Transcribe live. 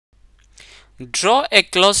Draw a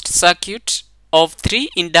closed circuit of 3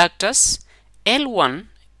 inductors L1,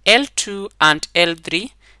 L2 and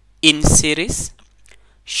L3 in series,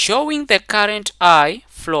 showing the current I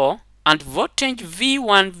flow and voltage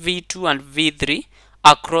V1, V2 and V3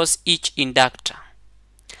 across each inductor.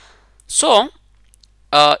 So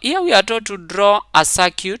here we are told to draw a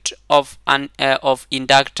circuit of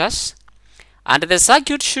inductors, and the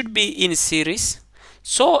circuit should be in series.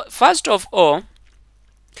 So first of all,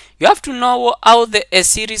 you have to know how a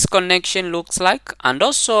series connection looks like, and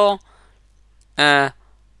also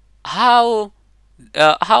how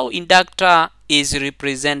inductor is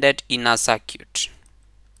represented in a circuit.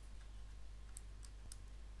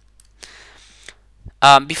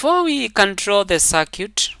 Before we can draw the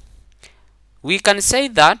circuit, we can say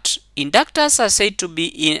that inductors are said to be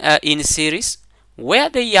in series where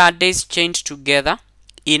their days change together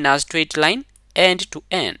in a straight line end to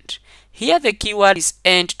end. Here the keyword is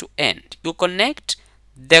end to end. You connect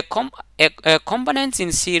the components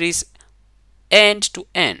in series end to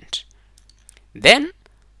end. Then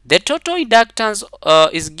the total inductance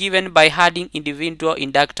is given by adding individual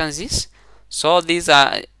inductances. So these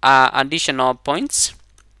are additional points.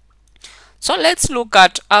 So let's look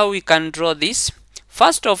at how we can draw this.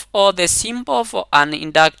 First of all, the symbol for an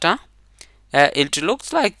inductor, it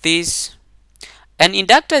looks like this. An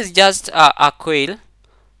inductor is just a coil.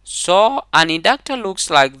 So an inductor looks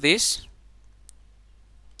like this.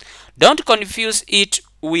 Don't confuse it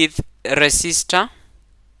with resistor.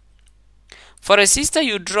 For resistor,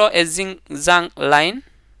 you draw a zigzag line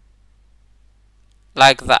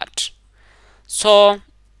like that. So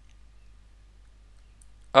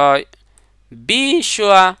be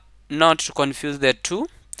sure not to confuse the two.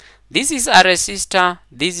 This is a resistor,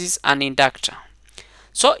 this is an inductor.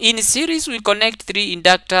 So in series, we connect 3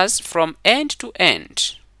 inductors from end to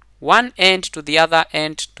end, one end to the other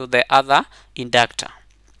end to the other inductor.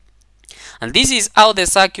 And this is how the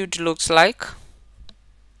circuit looks like.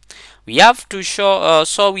 We have to show,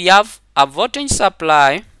 so we have a voltage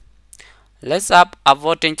supply. Let's have a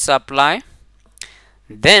voltage supply.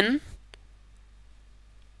 Then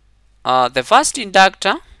the first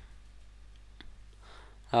inductor,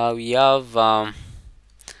 we have,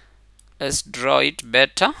 let's draw it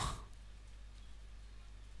better.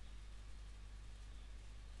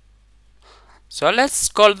 So let's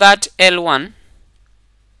call that L1.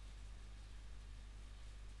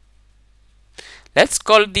 Let's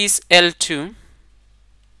call this L2.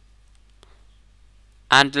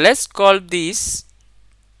 And let's call this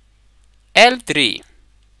L3.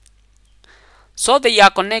 So they are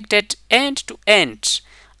connected end to end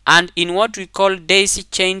and in what we call daisy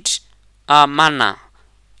chain manner.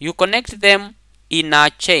 You connect them in a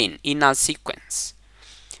chain, in a sequence.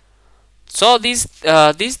 So these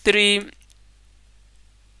 3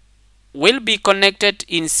 will be connected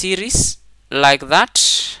in series like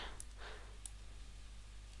that.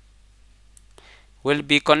 Will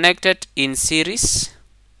be connected in series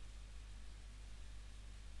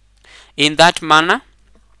in that manner.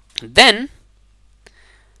 Then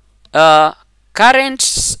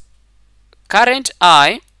current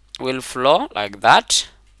I will flow like that.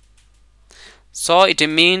 So it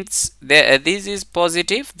means this is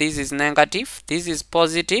positive, this is negative, this is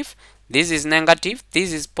positive, this is negative,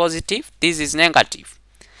 this is positive, this is negative.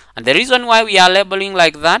 And the reason why we are labeling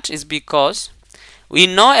like that is because we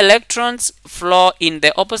know electrons flow in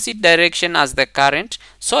the opposite direction as the current.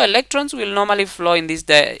 So electrons will normally flow in this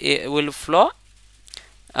will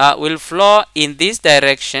flow in this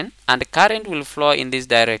direction, and current will flow in this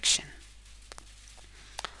direction.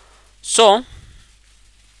 So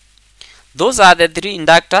those are the 3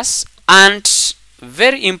 inductors, and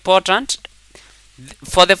very important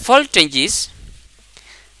for the voltages.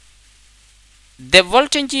 The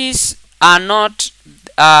voltages are not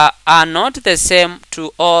the same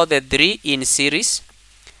to all the 3 in series.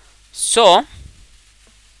 So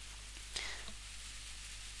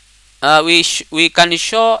we can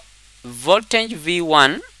show voltage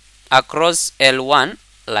V1 across L1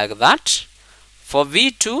 like that. For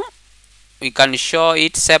V2, we can show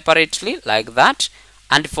it separately like that,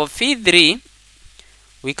 and for V3,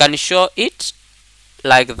 we can show it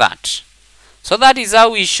like that. So that is how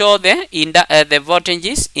we show the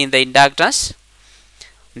voltages in the inductors.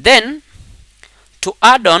 Then to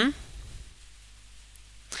add on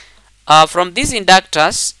from these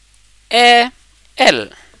inductors,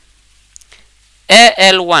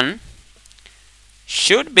 AL1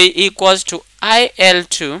 should be equals to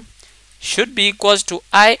IL2 should be equals to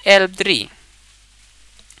IL3.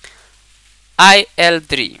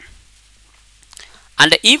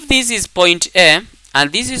 And if this is point A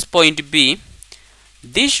and this is point B,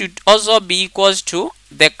 This should also be equals to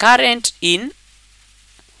the current in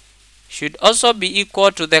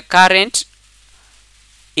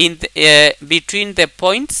between the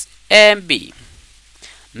points A and B,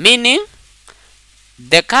 meaning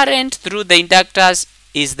the current through the inductors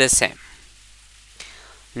is the same.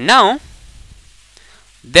 Now,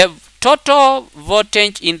 the total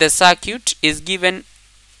voltage in the circuit is given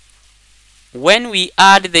when we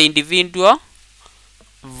add the individual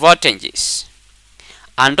voltages,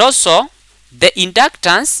 and also the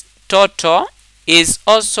inductance total is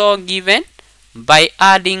also given by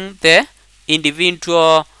adding the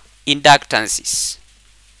individual inductances.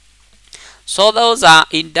 So those are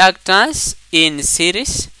inductors in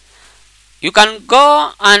series. You can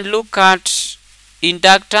go and look at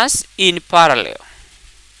inductors in parallel.